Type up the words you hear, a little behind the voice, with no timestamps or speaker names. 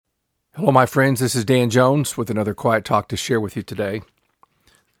Hello, my friends. This is Dan Jones with another quiet talk to share with you today.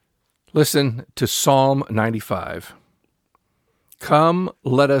 Listen to Psalm 95. Come,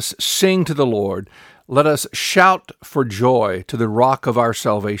 let us sing to the Lord. Let us shout for joy to the rock of our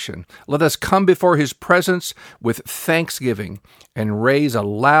salvation. Let us come before his presence with thanksgiving and raise a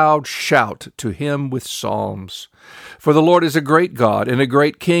loud shout to him with psalms. For the Lord is a great God and a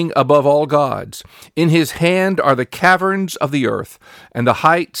great King above all gods. In his hand are the caverns of the earth, and the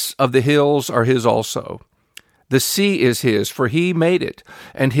heights of the hills are his also. The sea is his, for he made it,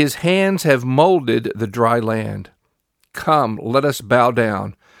 and his hands have molded the dry land. Come, let us bow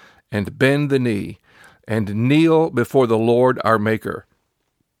down and bend the knee and kneel before the Lord our Maker.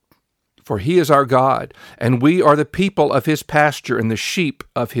 For he is our God, and we are the people of his pasture and the sheep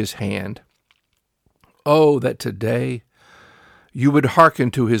of his hand. Oh, that today you would hearken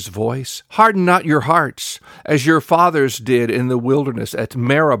to his voice. Harden not your hearts, as your fathers did in the wilderness at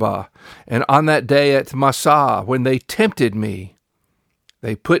Meribah, and on that day at Massah, when they tempted me.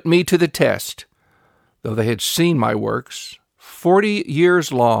 They put me to the test, though they had seen my works. 40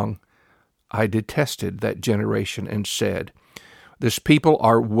 years long I detested that generation and said, this people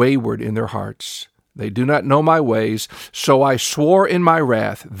are wayward in their hearts. They do not know my ways, so I swore in my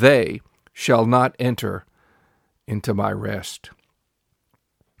wrath, they shall not enter into my rest.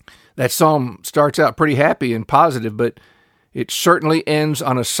 That psalm starts out pretty happy and positive, but it certainly ends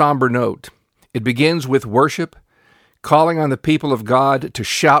on a somber note. It begins with worship, calling on the people of God to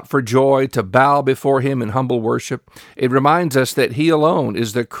shout for joy, to bow before him in humble worship. It reminds us that he alone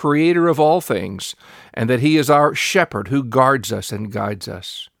is the creator of all things, and that he is our shepherd who guards us and guides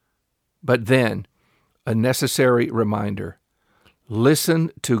us. But then, a necessary reminder.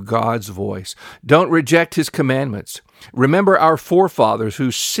 Listen to God's voice. Don't reject his commandments. Remember our forefathers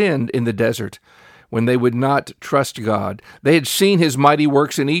who sinned in the desert when they would not trust God. They had seen his mighty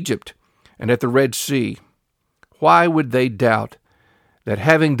works in Egypt and at the Red Sea. Why would they doubt that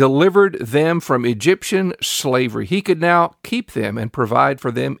having delivered them from Egyptian slavery, he could now keep them and provide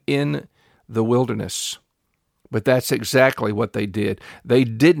for them in the wilderness? But that's exactly what they did. They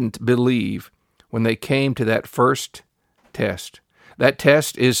didn't believe when they came to that first test. That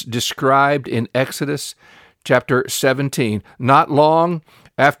test is described in Exodus chapter 17. Not long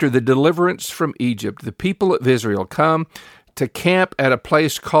after the deliverance from Egypt, the people of Israel come to camp at a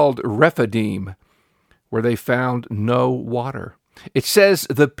place called Rephidim, where they found no water. It says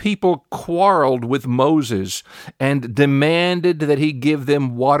the people quarreled with Moses and demanded that he give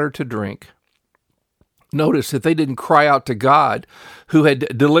them water to drink. Notice that they didn't cry out to God, who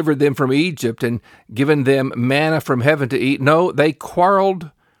had delivered them from Egypt and given them manna from heaven to eat. No, they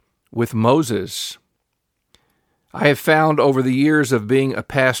quarreled with Moses. I have found over the years of being a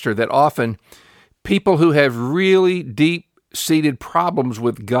pastor that often people who have really deep-seated problems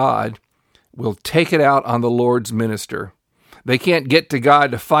with God will take it out on the Lord's minister. They can't get to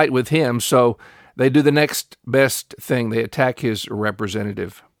God to fight with him, so they do the next best thing. They attack his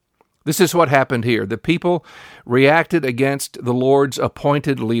representative. This is what happened here. The people reacted against the Lord's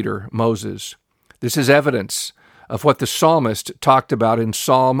appointed leader, Moses. This is evidence of what the psalmist talked about in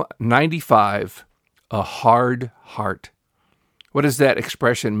Psalm 95, a hard heart. What does that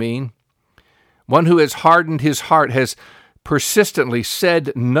expression mean? One who has hardened his heart has persistently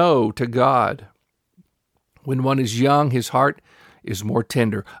said no to God. When one is young, his heart is more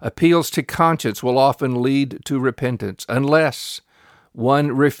tender. Appeals to conscience will often lead to repentance, unless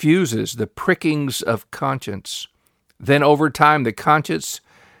one refuses the prickings of conscience. Then over time, the conscience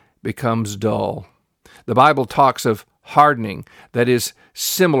becomes dull. The Bible talks of hardening that is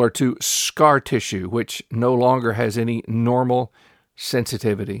similar to scar tissue, which no longer has any normal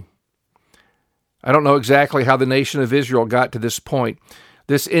sensitivity. I don't know exactly how the nation of Israel got to this point.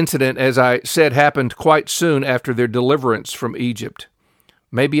 This incident, as I said, happened quite soon after their deliverance from Egypt.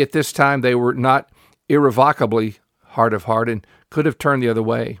 Maybe at this time they were not irrevocably hard of heart and could have turned the other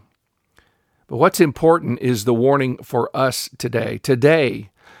way. But what's important is the warning for us today.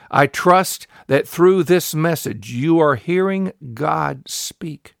 Today, I trust that through this message, you are hearing God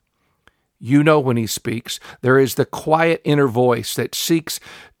speak. You know when he speaks. There is the quiet inner voice that seeks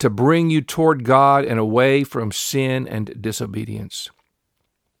to bring you toward God and away from sin and disobedience.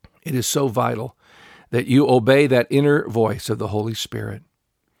 It is so vital that you obey that inner voice of the Holy Spirit.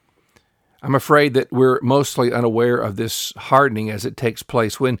 I'm afraid that we're mostly unaware of this hardening as it takes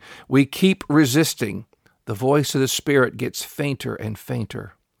place. When we keep resisting, the voice of the Spirit gets fainter and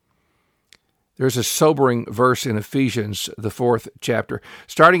fainter. There's a sobering verse in Ephesians, the 4th chapter.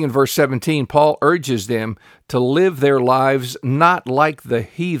 Starting in verse 17, Paul urges them to live their lives not like the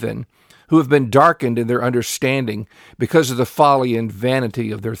heathen who have been darkened in their understanding because of the folly and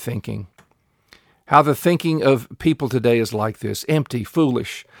vanity of their thinking. How the thinking of people today is like this, empty,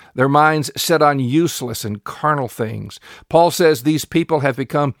 foolish, their minds set on useless and carnal things. Paul says these people have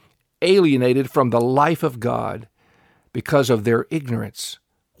become alienated from the life of God because of their ignorance,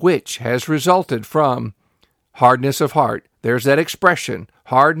 which has resulted from hardness of heart. There's that expression,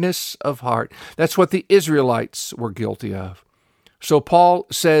 hardness of heart. That's what the Israelites were guilty of. So Paul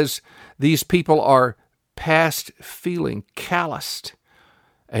says these people are past feeling, calloused,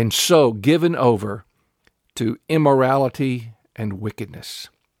 and so given over to immorality and wickedness.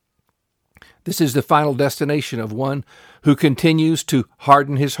 This is the final destination of one who continues to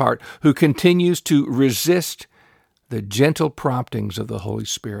harden his heart, who continues to resist the gentle promptings of the Holy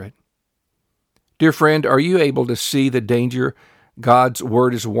Spirit. Dear friend, are you able to see the danger God's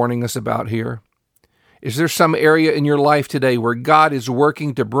Word is warning us about here? Is there some area in your life today where God is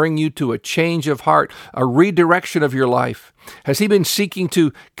working to bring you to a change of heart, a redirection of your life? Has He been seeking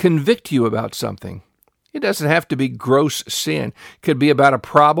to convict you about something? It doesn't have to be gross sin. It could be about a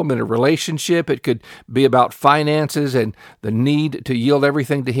problem in a relationship. It could be about finances and the need to yield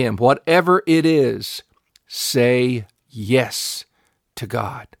everything to Him. Whatever it is, say yes to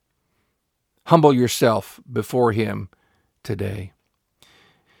God. Humble yourself before Him today.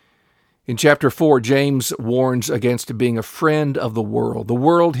 In chapter 4, James warns against being a friend of the world. The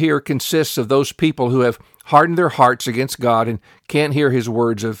world here consists of those people who have hardened their hearts against God and can't hear His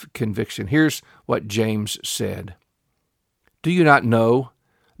words of conviction. Here's what James said. Do you not know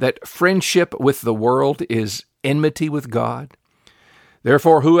that friendship with the world is enmity with God?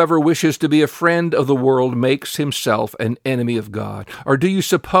 Therefore, whoever wishes to be a friend of the world makes himself an enemy of God. Or do you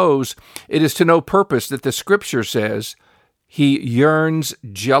suppose it is to no purpose that the Scripture says, He yearns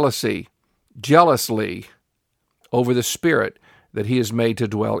jealously over the Spirit that He has made to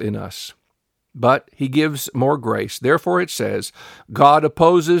dwell in us? But He gives more grace. Therefore it says, God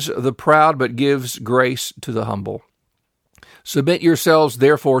opposes the proud, but gives grace to the humble. Submit yourselves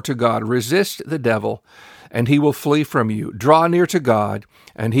therefore to God. Resist the devil, and he will flee from you. Draw near to God,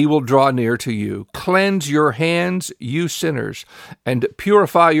 and He will draw near to you. Cleanse your hands, you sinners, and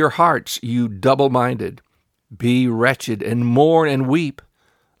purify your hearts, you double-minded. Be wretched, and mourn, and weep.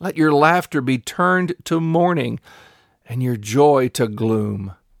 Let your laughter be turned to mourning, and your joy to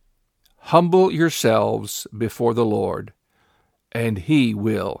gloom. Humble yourselves before the Lord, and He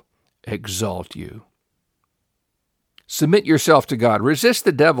will exalt you. Submit yourself to God. Resist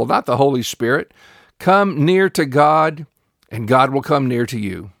the devil, not the Holy Spirit. Come near to God, and God will come near to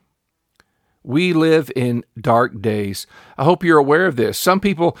you. We live in dark days. I hope you're aware of this. Some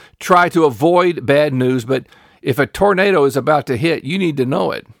people try to avoid bad news, but if a tornado is about to hit, you need to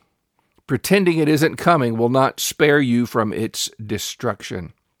know it. Pretending it isn't coming will not spare you from its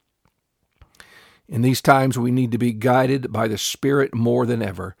destruction. In these times, we need to be guided by the Spirit more than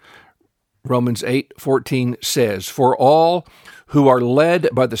ever. Romans 8:14 says, For all who are led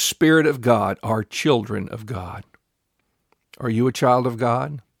by the Spirit of God are children of God. Are you a child of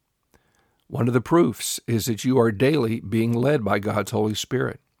God? One of the proofs is that you are daily being led by God's Holy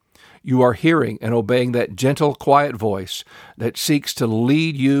Spirit. You are hearing and obeying that gentle, quiet voice that seeks to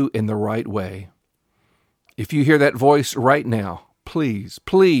lead you in the right way. If you hear that voice right now, please,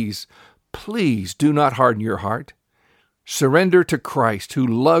 please, please do not harden your heart. Surrender to Christ, who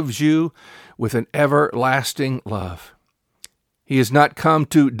loves you with an everlasting love. He has not come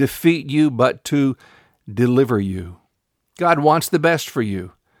to defeat you, but to deliver you. God wants the best for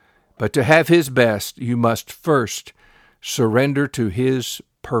you, but to have His best, you must first surrender to His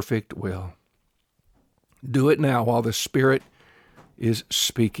perfect will. Do it now while the Spirit is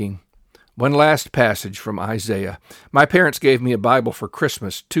speaking. One last passage from Isaiah. My parents gave me a Bible for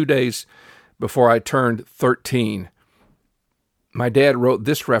Christmas 2 days before I turned 13. My dad wrote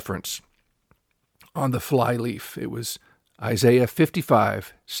this reference on the flyleaf. It was Isaiah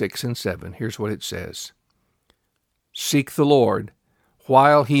 55, 6 and 7. Here's what it says. Seek the Lord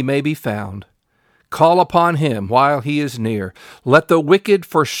while He may be found. Call upon Him while He is near. Let the wicked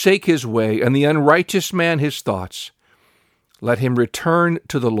forsake his way, and the unrighteous man his thoughts. Let him return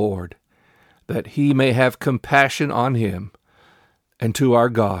to the Lord, that He may have compassion on him, and to our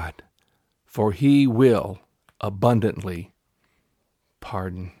God, for He will abundantly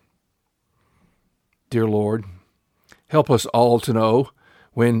pardon. Dear Lord, help us all to know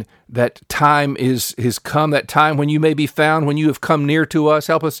when that time is come, that time when You may be found, when You have come near to us.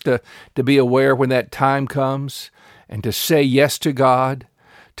 Help us to be aware when that time comes and to say yes to God,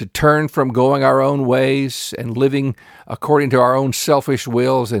 to turn from going our own ways and living according to our own selfish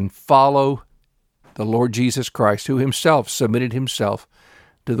wills and follow the Lord Jesus Christ, who Himself submitted Himself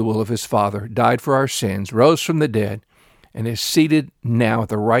to to the will of his Father, died for our sins, rose from the dead, and is seated now at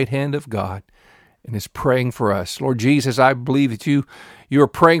the right hand of God and is praying for us. Lord Jesus, I believe that you are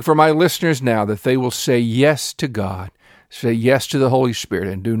praying for my listeners now, that they will say yes to God, say yes to the Holy Spirit,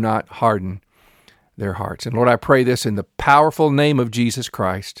 and do not harden their hearts. And Lord, I pray this in the powerful name of Jesus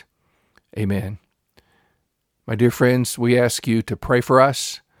Christ. Amen. My dear friends, we ask you to pray for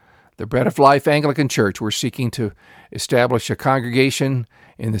us. The Bread of Life Anglican Church, we're seeking to establish a congregation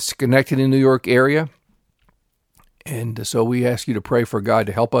in the Schenectady, New York area. And so we ask you to pray for God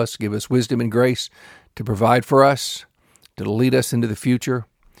to help us, give us wisdom and grace to provide for us, to lead us into the future.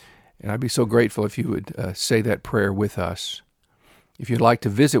 And I'd be so grateful if you would say that prayer with us. If you'd like to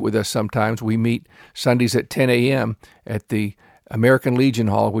visit with us sometimes, we meet Sundays at 10 a.m. at the American Legion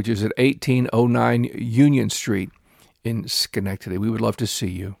Hall, which is at 1809 Union Street in Schenectady. We would love to see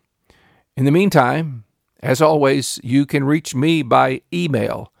you. In the meantime, as always, you can reach me by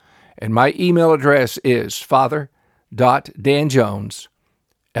email, and my email address is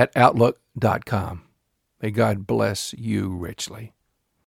father.danjones@outlook.com. May God bless you richly.